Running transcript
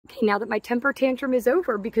now that my temper tantrum is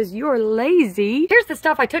over because you're lazy. Here's the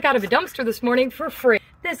stuff I took out of a dumpster this morning for free.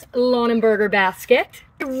 This Lawn & Burger basket,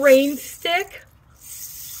 rain stick.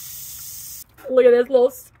 Look at this little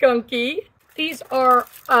skunky. These are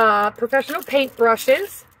professional paint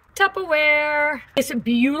brushes. Tupperware. This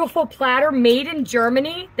beautiful platter made in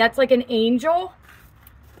Germany. That's like an angel.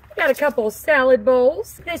 Got a couple of salad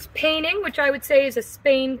bowls. This painting, which I would say is a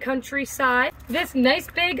Spain countryside. This nice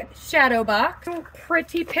big shadow box. Some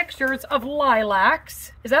pretty pictures of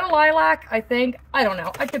lilacs. Is that a lilac? I think. I don't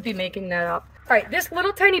know. I could be making that up. All right, this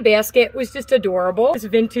little tiny basket was just adorable. This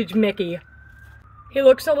vintage Mickey. He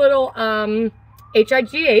looks a little,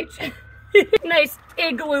 H-I-G-H. Nice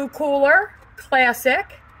igloo cooler. Classic.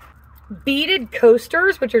 Beaded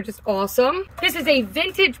coasters, which are just awesome. This is a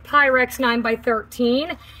vintage Pyrex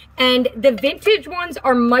 9x13, and the vintage ones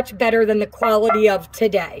are much better than the quality of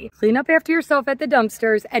today. Clean up after yourself at the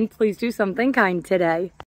dumpsters, and please do something kind today.